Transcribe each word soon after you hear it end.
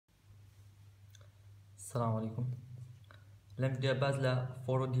السلام عليكم. لم فيديو باز ل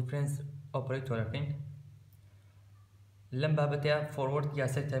forward difference operator كين لم بابتها forward يا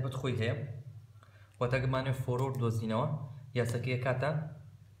سك تابت خوي هي وتجمعني forward دوزينوا يا سكية كاتا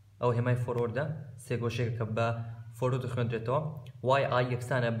أو هماي forward ده سيجوشيك كبا forward خندرتوا y i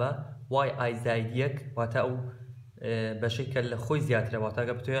يكسانه با y i زائد يك وتاو بشكل خوي زيادة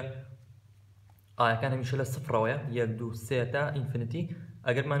وتجبتها كان همیشه لصفر ويا یک دو سه تا انفینیتی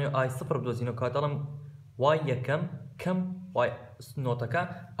اگر مانیو آی صفر بدوزینو کاتلم وای یکم کم وای نوتکا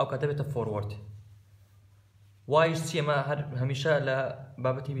او كتبت فورورد وايش چیه ما همیشه ل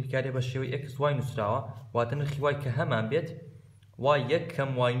بابتی بیکاری بشوی اکس وای نسراوا واتنرخی وای که همان بیت وای یک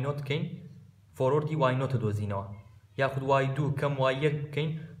کم وای نوت کین فوروردی وای نوت دوزینو یاخد وای دو کم وای یک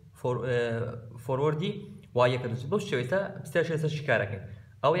کین فوروردی وای یک دوزین بوشوی تا بسترش شکاره کین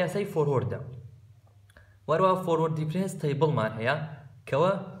او یاسای فورورد وروها forward difference table مان هيا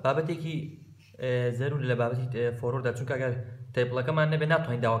كوا بابتي زيرو لبابتي forward دا چونك اگر table كمان نبي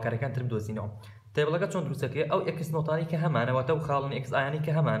ناتوين داوا كاركان ترم دوزينو table كا چون دروسكي او x نوتاني كهمانه واتو خالني x يعني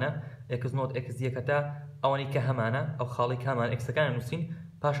كهمانه x نوت x يكتا اواني كهمانه او خالي كهمان x كان نوسين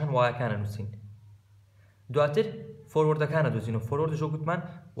باشن y كان نوسين دواتر forward كان دوزينو forward جو قلت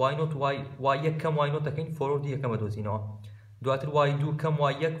y نوت y يكم y نوت كاين forward يكم دوزينو دواتر y دو كم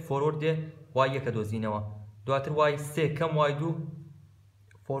y يك forward y يك دوزينو دواتر واي سي كم واي دو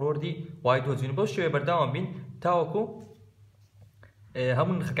فوروردي واي دو زينو باش شويه برداوم بين تاوكو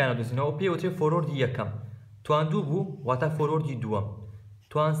همون خكانه دوزينو بي او تي فوروردي يكم توان دو بو واتا فوروردي دوم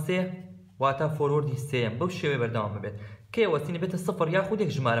توان سي واتا فوروردي سي باش شويه برداوم بيت كي وسيني بيت الصفر ياخذ يك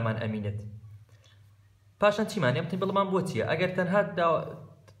جماره من امينت باشان تي ماني امتي بلمان بوتيا اگر تنها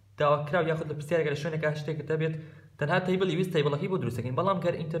داو كراو ياخذ البسيار قال شلون كاشتي كتبت تنها تيبل يويز تيبل كي بودروسكين بلام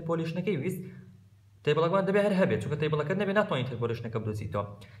كار انتربوليشن كي يويز تيبل كمان دبي هر هبت شو تيبل كان نبي ناتوين انتربوليشن كبدو زيتو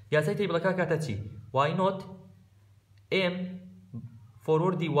يا سي تيبل كاتا تي واي نوت ام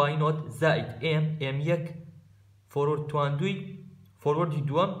فورورد دي واي نوت زائد ام يك فورورد توان دوي فورورد دي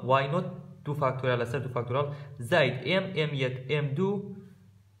دوم واي نوت دو فاكتوريال لسر دو فاكتوريال زائد ام يك ام دو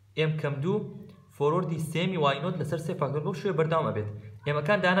ام كم دو فورورد دي سيمي واي نوت لسر سي فاكتوريال بو شويه برداوم ابد ام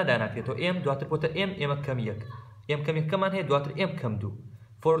كان دانا كيتو ام دواتر بوتا ام كم يك كمان هي دواتر ام كم دو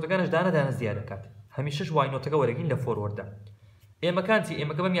فورورد كانش دانا زياده كات هميشش واي نوت كورجين لفورورد اما كانتي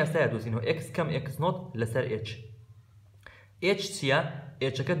اما كم ياسا دوزينو اكس كم اكس نوت لسر اتش سيا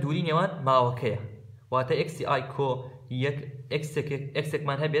اتش كدوري نيوان ما وكيا واتا اكس اي كو يك اكس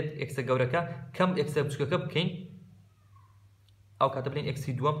مان هبت اكس جوركا كم اكس بشكك بكين او كاتبلين اكس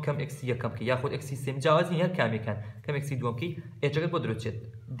دوم كم اكس يكم كي ياخذ اكس سيم جوازين هي كام كان كم اكس دوم كي اتش كبدروتشت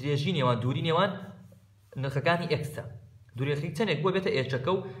دريجي نيوان دوري نيوان نخكاني اكسا دوری خیلی تنگ بو بیت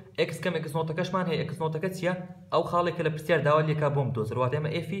ایچکو اکس کم اکس نوتا کشمان هی اکس نوتا کتیا او خاله کلا بسیار داولی که بوم دوزر وقتی اما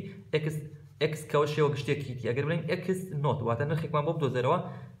افی اکس کوشی و گشتی کی اگر بلین اکس نوت وقتی نخیک من بوم دوزر و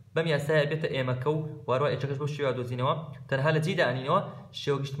بمی اسای بیت اما کو وارو ایچکش بو شیوا دوزینوا تنها لجیده انینوا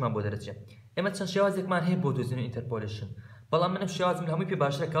شیوا گشت من بودرچه اما چند شیوا زک من هی بو دوزینو اینترپولیشن بالا منم شیوا من همی پی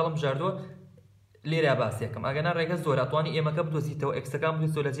باشتر کالم جاردو لیره باسی کم اگر نه رگز دور اتوانی اما کب دوزیتو اکس کام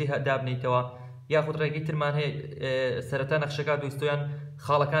دوزو لجی داب نیتوا ياخذ رقيتر مان هي سرطان نقشكا دوستويان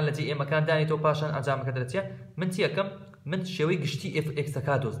خالكان لجي اما كان داني تو باشان انجام كدرتيا من تيكم من شوي قشتي اف اكس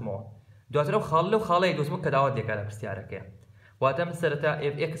كادوزمو دواترو خالو خاله دوزمو كداود لك على بستيارك واتا من سرطا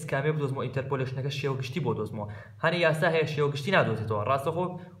اف اكس كامي بدوزمو انتربوليشن كشيو قشتي بودوزمو هاني ياسا هي شيو قشتي نادوزي تو راسو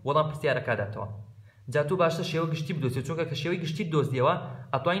خو ولام بستيارك داتو جاتو باشا شيو قشتي بدوزي چونكا كشيو قشتي دوزديوا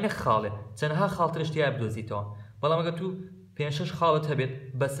اتوين خاله تنها خالترشتيا بدوزي تو بلا ما تو پێنج خاڵت هەبێت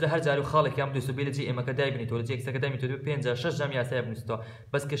بەسرە هەر جار و خاڵێکیان بدوێت بێ لە جێ ئێمەکە دایبنیتەوە لە جێ ئێکسەکە دایبنیتەوە پێنج شەش جام یاسایە بنووسیتەوە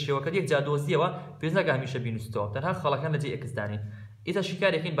بەس کە شێوەکە یەک جا دۆزیەوە پێویست ناکە هەمیشە بینووسیتەوە تەنها خاڵەکان لە جێ ئێکس دانین ئیتر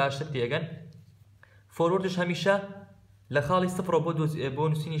شیکارێکین باشتر تێگەن فۆروەردش هەمیشە لە خاڵی سفرەوە بۆ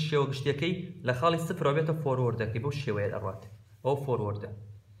نووسینی شێوە گشتیەکەی لە خاڵی سفرەوە بێتە فۆروەردەکەی بەو شێوەیە دەڕوات ئەو فۆروەردە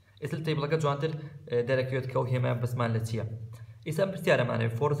ئیتر تەیبڵەکە جوانتر دەرەکەوێت کە ئەو هێمایان بەسمان لە چییە ئیسا ئەم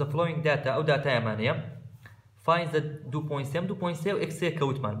پرسیارەمانەیە for the flowing data ئەو داتایەمانەیە find the 2.7 و x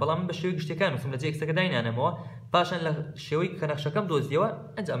كوتمان بلا من بشوي قشتي كان مسمى جي x كداين انا مو باشن ل شوي كان شكم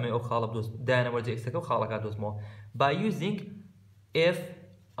دوزيوا انجام او خالب دوز داين ورجي x كو خالق دوز مو by using f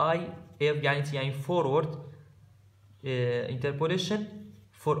يعني forward interpolation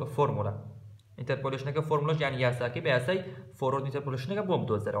formula interpolation كا formula يعني ياساكي بياساي forward interpolation كا بوم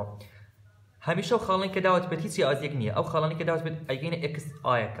دوزرو هميشه خالين كداوت بتيسي از يكنيه او خالين كداوت بت ايجين x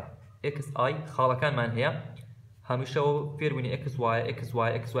i كا x i خالكان من هي هميشه فيرميني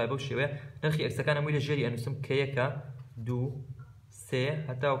اكس واي بوشيوه نرخي اكس كان مويل جيري انسم كيكا دو سي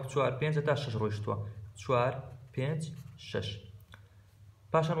حتى 4 5 حتى 6 رويشتوا 4 5 6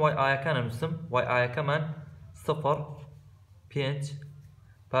 پاشان وای ئایەکانە نووسم وای ئایەکەمان 0 5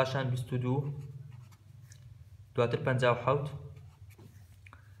 پاشان 22 دواتر 57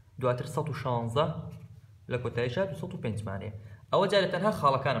 دواتر 116 لە کۆتاییشە 205 مانەیە ئەوە جارێ تەنها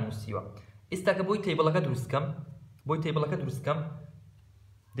خاڵەکانم نووسیوە ئێستا کە بۆی تەیبڵەکە دروستکەم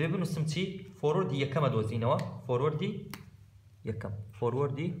دەبێ بنووسم چی فۆرۆردی یەکەمە دۆزینەوە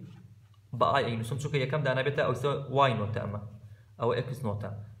فۆرۆردی بە ئای ئەینووسم چونکە یەکەم دانابێتە ئەوسە وای نۆتە ئەمە ئەوە ئێکس نۆتە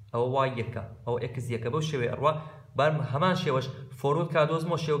ئەوە وای یەکە ئەوە ئێکس یەکە بەو شێوەیە ئەڕوا بارم هەمان شێوەش فۆرۆرد کا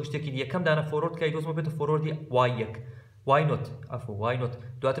دۆزمەوە شێوە گشتێکی یەکەم دانە فۆرۆرد کای دۆزمەوە بێتە فۆرۆردی وای یەک وای نۆت ئەفۆ وای نۆت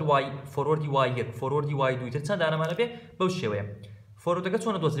دواتر وای فۆرۆردی وای یەک فۆرۆردی وای دوو تر چەند دانەمانە بێ بەو شێوەیە فۆرۆردەکە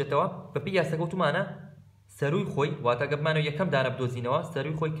چۆنە دۆزرێتەوە بەپێی یاساگەوتومانە سەرووی خۆی واتە گە بمانەوە یەکەم دانە بدۆزینەوە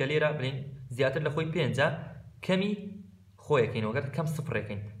سەرووی خۆی کە لێرە بڵین زیاتر لە خۆی 5 کەمی خۆیەکەینەوە گەت کەم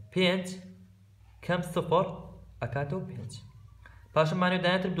سفرێکین 5 کەم سفر ئەکاتەوە 5 پاشان مانەوە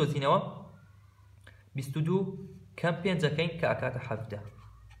دانەتر بدۆزینەوە 22 کەم 5 ئەکەین کە ئەکاتە 17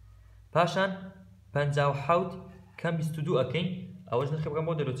 پاشان 57 کەم 22 ئەکەین ئەوەش نرخی بکەم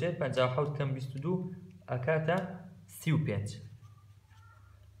بۆ دەرەوچێت 57 کەم 22 ئەکاتە 35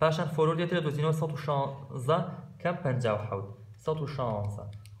 پاشان فۆرۆردێترە دۆزینەوە 116 کەم 57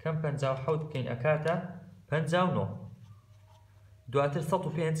 116 کەم 57 بکەین ئەکاتە 59 دواتر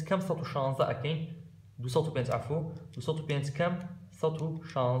 105 کەم 116 ئەکەین 205 عفو 205 کەم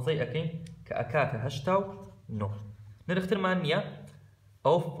 116 ئەکەین کە ئەکاتە 89 نرخترمان نییە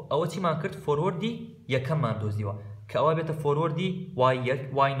ئەوە چیمان کرد فۆرۆردی یەکەممان دۆزیوە کە ئەوە بێتە فۆرۆردی وای یەک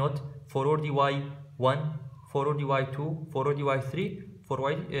وای نۆت فۆرۆردی وای 1 فۆرۆردی وای 2 فۆرۆردی وای 3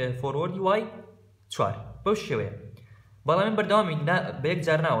 فۆرۆردی وای 4 بەو شێوەیە بەڵام من بەردەوامی بە یەک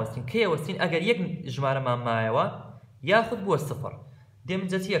جار ناوەستین کێ وەستین ئەگەر یەک ژمارەمان مایەوە یاخود بووە سفر دێم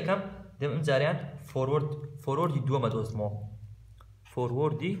جەتی یەکەم دێم ئەم جاریان فۆرۆردی دووەمە دۆزمەوە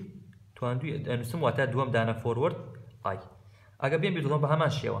فۆرۆردی تواندوی ئەنووسم واتە دووەم دانە فۆرۆرد ئای ئەگە بێم بیدۆزم بە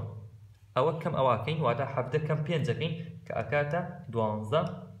هەمان شێوە ئەوە کەم ئەواکەین واتە 17 کەم 5 ئەکەین کە ئەکاتە 12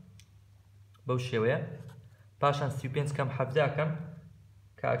 بەو شێوەیە پاشان 35 کەم 17 ئەکەم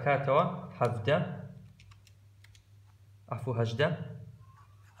کە ئەکاتەوە 17 عفو 18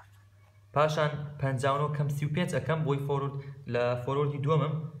 پاشان 59 کەم 35 ئەکەم بۆی فۆرۆرد لە فۆرۆردی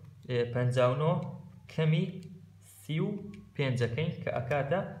دووەمم 59 کەمی 35 ئەکەین کە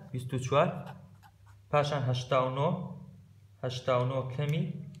ئەکاتە 24 پاشان 89 کەمی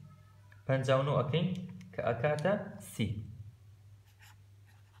 59 ئەکەین کە ئەکاتە 30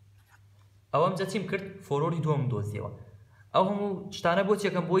 ئەوەم جەچیم کرد فۆرۆردی دووەم دۆزیەوە ئەو هەموو شتانە بۆ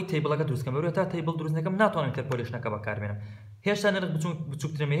چێکەم بۆی تەیبڵەکە دروستکەم بەوەی تا تەیبڵ دروست نەکەم ناتوانم ئینتەرپۆلیشنەکە بەکاربێنم هێشتا نرخ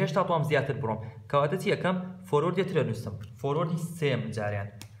بچووکترمێ هێشتا توام زیاتر بڕۆم کەواتە چی یەکەم فۆرۆردێترە نووسم فۆرۆردی سێم جاریان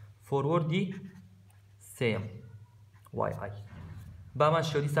فۆرۆردی سێم وای ئای بامان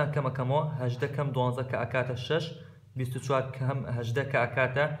شێوەدیسان کەمەکەمەوە 18 کەم 12 کە ئەکاتە 6 24 کەم 18 کە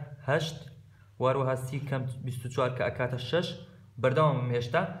ئەکاتە 8 واروها 30 کەم 24 کە ئەکاتە 6 بەردەوامم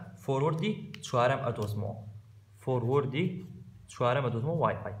هێشتا فۆرۆردی چوارەم ئەدۆزمەوە فۆرۆردی چوارەمە دۆزمەوە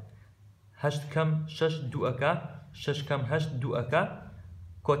وای ئای 8 کەم 6 2 ئەکا 6 کەم 8 2 ئەکا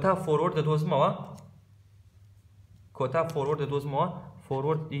کۆتا فۆرۆرد دەدۆزمەوە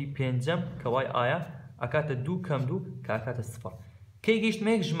فۆرۆردی پێنجەم کە وای ئایە ئەکاتە 2 کەم 2 کە ئەکاتە 0 کەی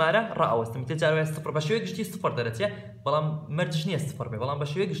گەیشتمە یەک ژمارە ڕائەوەستم تێ جاروایە 0 بە شێوەیە گشتی 0 دەرەچێت بەڵام مەرجش نییە 0 بێ بەڵام بە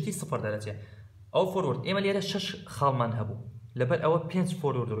شێوەیە گشتی 0 دەرەچێت ئەو فۆرۆرد ئێمە لێرە 6 خاڵمان هەبوو لەبەر ئەوە 5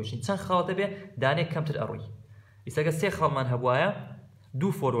 فۆرۆرد دەڕۆیشتین چەند خاڵ دەبێ دانێک کەمتر ئەڕۆی ئیسەگە 3 خاڵمان هەبوایە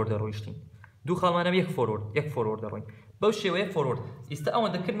 2 فۆرۆرد دەڕۆیشتین 2 خاڵمانە یەک فۆرۆرد دەڕۆین بەو شێوەیە فۆرۆرد ئیستا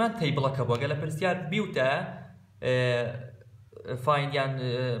ئەوەندە کردمان تەیبڵەکە بووە گە لە پرسیار بیوتە find یان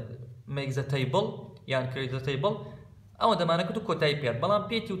make the table یان create the table ئەوە دەمانە کرد و کۆتایی پێات بەڵام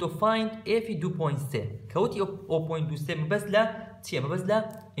پێتی وتۆ find f 2.3 کەوتی 0.23 مەبەست لە چیە مەبەست لە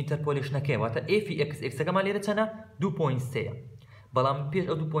ئینتەرپۆلیشنەکەی واتە f ئەکسەکەمان لێرە چەنە 2.3 بەڵام پێش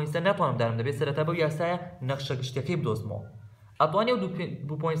ئەو 2.3 ناتوانم دانم دەبێت سەرەتا بەو یاسایە نەخشە گشتەکەی بدۆزمەوە ئەتوانێ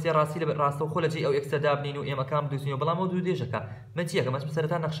 2.3 ڕاستی لە ڕاستە خۆ لە جێ ئەو ئەکسەدا بنین و ئێمەکان بدۆزینەوە بەڵام ئەو دوو دێژەکە من چیەکە مەسم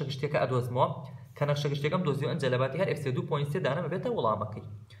سەرەتا نەخشە گشتەکە ئەدۆزمەوە کە نەخشە گشتەکەم دۆزیەوە ئەنجە لەباتی هەر x 2.3 دانە بێتە وەڵامەکەی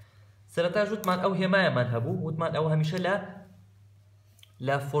سەرەتا ژوتمان ئەو هێمایەمان هەبوو وتمان ئەو هەمیشە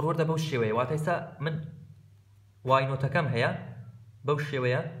لە فۆرۆردە بەو شێوەیە واتە ئێستا من وای نۆتەکەم هەیە بەو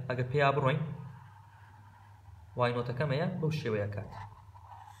شێوەیە ئەگەر پێیا بڕۆین وای نۆتەکەم هەیە بەو شێوەیە کات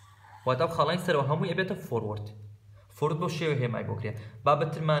واتە خاڵانی سەرەوە هەمووی ئەبێتە فۆرۆرد بەو شێوە هێمای بۆکرێت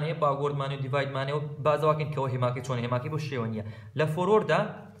بابەترمانەیە باگۆردمانێ و دیڤایدمانەوە بازەواکەین کەەوە هێماکەی چۆن هێماکەی بۆ شێوە نییە لە فۆرۆردا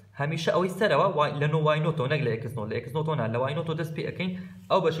هەمیشە ئەوەی سەرەوە لە نۆ وای نۆتەوە نەک لە ئێکس نۆ لە ئێکس نۆتۆ لە وای نۆتۆ دەست پێ ئەەکەین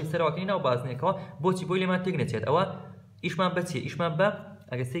ئەو بەشەی سەرەوەکەی ناو بازنێکەوە بۆچی بۆی لێمان تێک نەچێت ئەوە ئیشمان بەچیە ئیشمان بە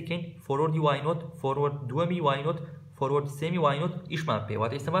ئەگە سێکەین فۆرۆردی وای نۆت فۆرۆرد دووەمی وای نۆت فۆرۆرد سێمی وای نۆت ئیشمان پێ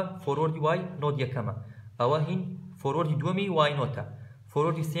واتە ئێستەمە فۆرۆردی وای نۆت یەکەمە ئەوە هین فۆرۆردی دووەمی وای نۆتە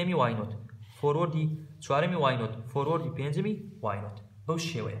فۆرۆردی سێمی وای نۆت فۆرۆردی چوارەمی وای نۆت فۆرۆردی پێنجمی وای نۆت بەو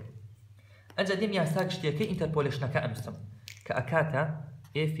شێوەیە ئەنجا دێم یاسا گشتیەکەی ئینتەرپۆلێشنەکە ئەنووسم کە ئەکاتە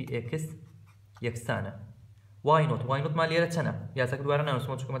ئێفی ئێکس یەکسانە وای نۆتمان لێرە چەنە یاساکە دووارە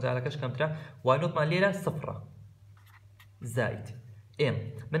نانووسمەوە چونکە مەجاالەکەش کەمترە وای نۆتمان لێرە سفرە زائید ئێم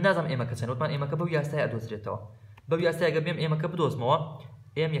من نازانم ئێمەکە چەند وتمان ئێمەکە بەو یاسای ئەدۆزرێتەوە بەو یاسایەگە بێم ئێمەکە بدۆزمەوە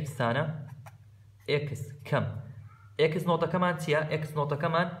ئێم یەکسانە ئێکس کەم ئێکس نۆتەکەمان چییە ئێکس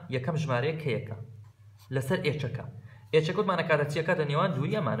نۆتەکەمان یەکەم ژمارەیە کە یەکە لەسەر ئێچەکە ئێچەکەوتمانە کاتە چیەکاتە نێوان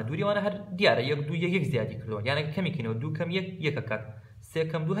دووریەمانە دووریوانە هەر دیارە یەک دوو یەک زیادی کردەوە یانە کەمیکەینەوە دوو کەم یەکە کات سێ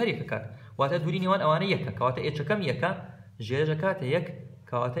کەم دوو هەر یەکە کات واتە دووری نێوان ئەوانە یەکە کەواتە ئێچەکەم یەکە ژێرەژە کاتە یەک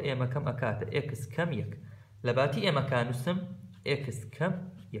کەواتە ئێمەکەم ئەکاتە ئێکس کەم یەک لە باتی ئێمەکە نووسم ئێکس کەم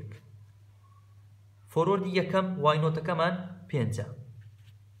یەک فۆرۆردی یەکەم وای نۆتەکەمان پێنجە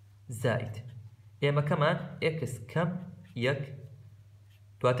زائید ئێمەکەمان ئێکس کەم یەک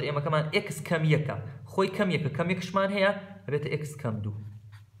دواتر ئێمەکەمان ئێکس کەم یەکە خۆی کەم یەکە کەم یەکشمان هەیە ئەبێتە ئێکس کەم دوو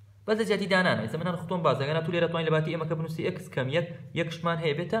بەزە جیاتی دانانە ئێستا منان خوتۆم بازەگەنا تو لێرە توانین لە باتی ئێمەکە بنووسی ئێکس کەم یەک یەکشمان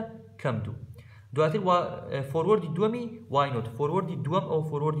هەیە بێتە کەم دوو دواتر فۆرۆردی دووەمی وای نۆت فۆرۆردی دووەم ئەو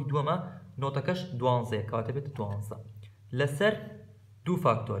فۆرۆردی دووەمە نۆتەکەش دوانزەیە کەواتە بێتە دوانزە لەسەر دوو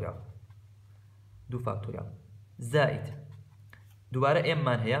فاکتۆریال زائید دووبارە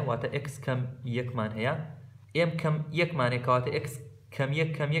ئێممان هەیە واتە ئێکس کەم یەکمان هەیە ئێم کەم یەکمان هەیە کەواتە ئێکس کەم یەک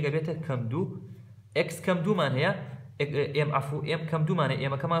ئەبێتە کەم دوو ئێکس کەم دوومان هەیە ئێم کەم دوومان هەیە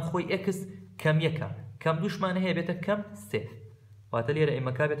ئێمەکەمان خۆی ئێکس کەم یەکە کەم دووشمان هەیە بێتە کەم سێ واتە لێرە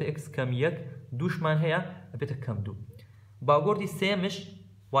ئێمەکە بێتە ئێکس کەم یەک دووشمان هەیە ئەبێتە کەم دوو باگۆردی سێمش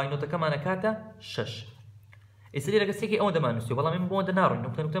وای نۆتەکەمانە کاتە شەش ئێستا لێرەگە سێکی ئەوە دەمانووسیەوە بەڵام ئێمە بۆەوەندە ناڕۆین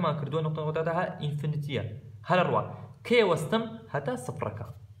نقطەمان کردووە نقطەتا ئینفینیتیە هەرە ڕوا کێ وەستم هەتا سفرەکە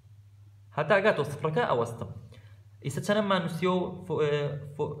هەتا گاتەوە سفرەکە ئەوەستم ئێستا چەندەمان نووسیەوە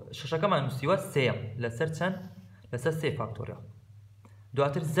شەشەکەمان نووسیوە سێم لەسەر چەند لەسەر سێ فاکتۆریال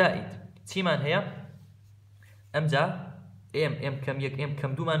دواتر زائید چیمان هەیە ئەمجا ئێم کەم یەک ئێم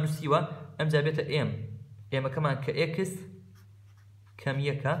کەم دوومان نووسیوە ئەمجا بێتە ئێمەکەمان کە ئێکس کەم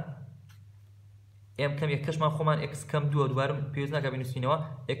یەکە ئێم کەم یەکەشمان خۆمان ئێکس کەم دووە دووارم پێویست ناکە بنووسینەوە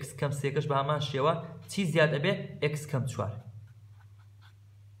ئێکس کەم سێکەش بە هەمان شێوە چی زیاد ئەبێ ئێکس کەم چوار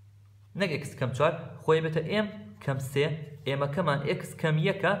نەک ئێکس کەم چوار خۆی بێتە ئێم کەم سێ ئێمەکەمان ئێکس کەم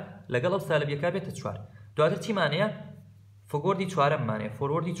یەکە لەگەڵ ئەو سالبیەکە بێتە چوار دواتر چیمان هەیە فۆرۆردی چوارەممان هەیە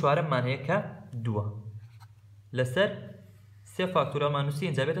فۆرۆردی چوارەممان هەیە کە دووە لەسەر سێ فاکتۆرەڵمان نووسی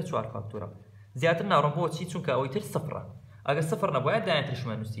ئەنجا بێتە چوار فاکتۆرەڵ زیاتر ناڕۆم بۆچی چونکە ئەوەی تر سفرە ئەگەر سفر نەبووە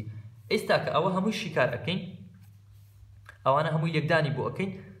دایەترشمان نووسی ئێستا کە ئەوە هەمووی شیکار ئەەکەین ئەوانە هەمووی یەکدانی بۆ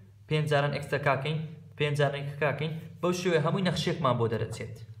ئەەکەین پێنجاران ئەکسەکەکەین پێنجارێکەکەین بەو شێوێ هەمووی نەخشێکمان بۆ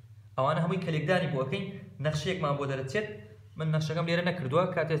دەرەچێت ئەوانە هەمووی کە لێکدانی بۆ ئەەکەین نەخشێکمان بۆ دەرەچێت من نەخشەکەم لێرە نەکردووە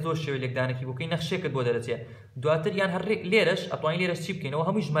کاتێ زۆر شێوە لێکدانێکی بۆکەین نەخشێکت بۆ دەرەچێت دواتر یان هەر لێرەش ئەتوانین لێرەش چی بکەینەوە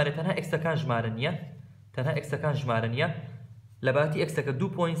هەمووی ژمارە تەنها ئەکسەکان ژمارە نییە تەنها ئەکسەکان ژمارە نییە لە باتی ئەکسەکە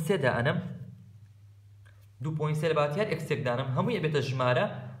 2.3 دائەنم 2.3 لە باتی هەر ئەکسێک دانم هەمووی ئەبێتە ژمارە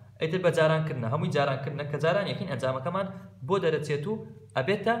ئەیتر بە جارانکردنە هەمووی جارانکردنە کە جاران یەکەین ئەنجامەکەمان بۆ دەرەچێت و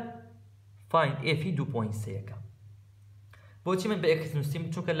ئەبێتە فاین ئێفی 2.3 بۆچی من بە ئێکس نووسیم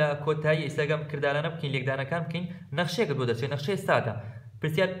چونکە لە کۆتایی ئێستاگەم کردارانە بکەین لێکدانەکان بکەین نەخشەیەکت بۆ دەرچێت نەخشەی سادە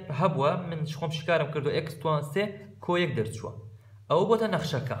پرسیار هەبووە من خۆم شکارم کردو ئێکس توان سێ کۆ یەک دەرچووە ئەوە بۆتە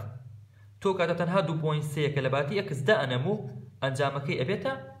نەخشەکە تۆ کاتە تەنها 2.3 کە لە باتی ئێکس دائەنەم و ئەنجامەکەی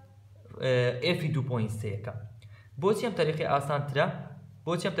ئەبێتە ئێفی 2.3 بۆچی ئەم تەریقی ئاسانترە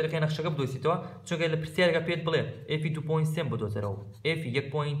بۆچی ئەم تەریقی نەخشەکە بدۆزیتەوە چونکە لە پرسیارەکە پێت بڵێ ئێفی 2.3 بدۆزەرەوە ئێفی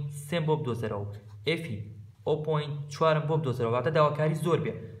 1.3 بۆ بدۆزەرەوە ئێفی 0.4 بۆ بدۆزەرەوە واتە داواکاری زۆر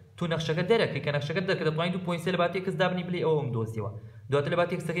بێ تو نەخشەکە دەرەکەی کە نەخشەکە دەکە دەتوانین 2.3 لە باتی ئێکس دابنی بڵێ ئەوەم دۆزیەوە دواتر لە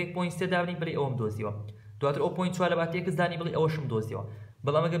باتی ئێکسەکە 1.3 دابنی بڵێ ئەوەم دۆزیەوە دواتر 0.4 لە باتی ئێکس دانی بڵێ ئەوەشم دۆزیەوە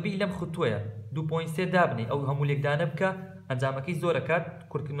بەڵام ئەگە بی لەم خوتووەیە 2.3 دابنی ئەو هەموو لێکدانە بکە ئەنجامەکەی زۆرەکات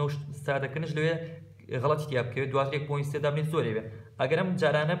کورتکردنەوە سادەکردنش لەوێ غەڵەتی تیا بکەوێت دواتر 1.3 دابنی زۆرێ بێ ئەگەر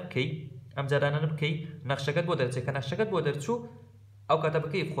ئەم جارانە بکەی نەخشەکەت بۆ دەرچێت کە نەخشەکەت بۆ دەرچوو ئەو کاتە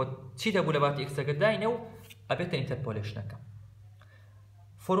بکەی خۆت چی دەبوو لە باتی ئێکسەکە داینە و ئەبێتە ئینتەرپۆلێشنەکە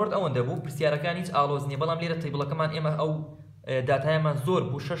فۆرۆرد ئەوەندە بوو پرسیارەکان هیچ ئاڵۆز نییە بەڵام لێرە تەیبڵەکەمان ئێمە ئەو داتایەمان زۆر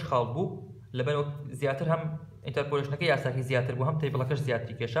بوو 6 خاڵ بوو لەبەرەوە زیاتر هەم ئینتەرپۆلێشنەکە یاساکی زیاتر بوو هەم تەیبڵەکەش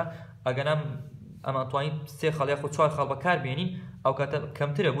زیاتری کێشە ئەگەنام ئەمان توانین 3 خاڵ یاخۆ 4 خاڵ بەکار بێنین ئەو کاتە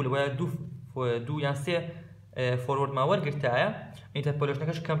کەمترە بوو لەوەیە دوو یان سێ فۆرۆردمان وەرگرتایە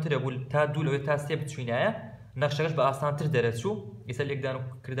ئینتەرپۆلێشنەکەش کەمترە بوو تا دوو لەوێ تا سێ بچوینایە نەخشەکەش بە ئاسانتر دەرەچوو ئێستا لێکدان و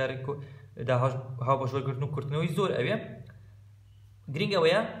کردداری هاوبەشوەرگرتن و کورتنەوەی زۆر ئەوێ گرنگ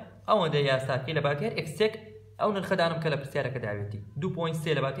ئەوەیە ئەوەندە یاساکەی لە باکەر ئەکسێک ئەو نرخەدانم کە لە پرسیارەکە داوێتی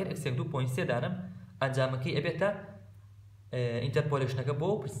 2.3 لە باکەر ئەکسێک 2.3 دانم ئەنجامەکەی ئەبێتە ئینتەرپۆلیشنەکە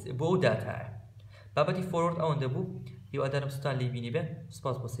بۆ داتایە بابەتی فۆرۆرد ئەوەندە بوو هیوادارم سوتان لێ بینی بێ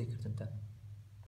سوپاس بۆ سەیرکردنتان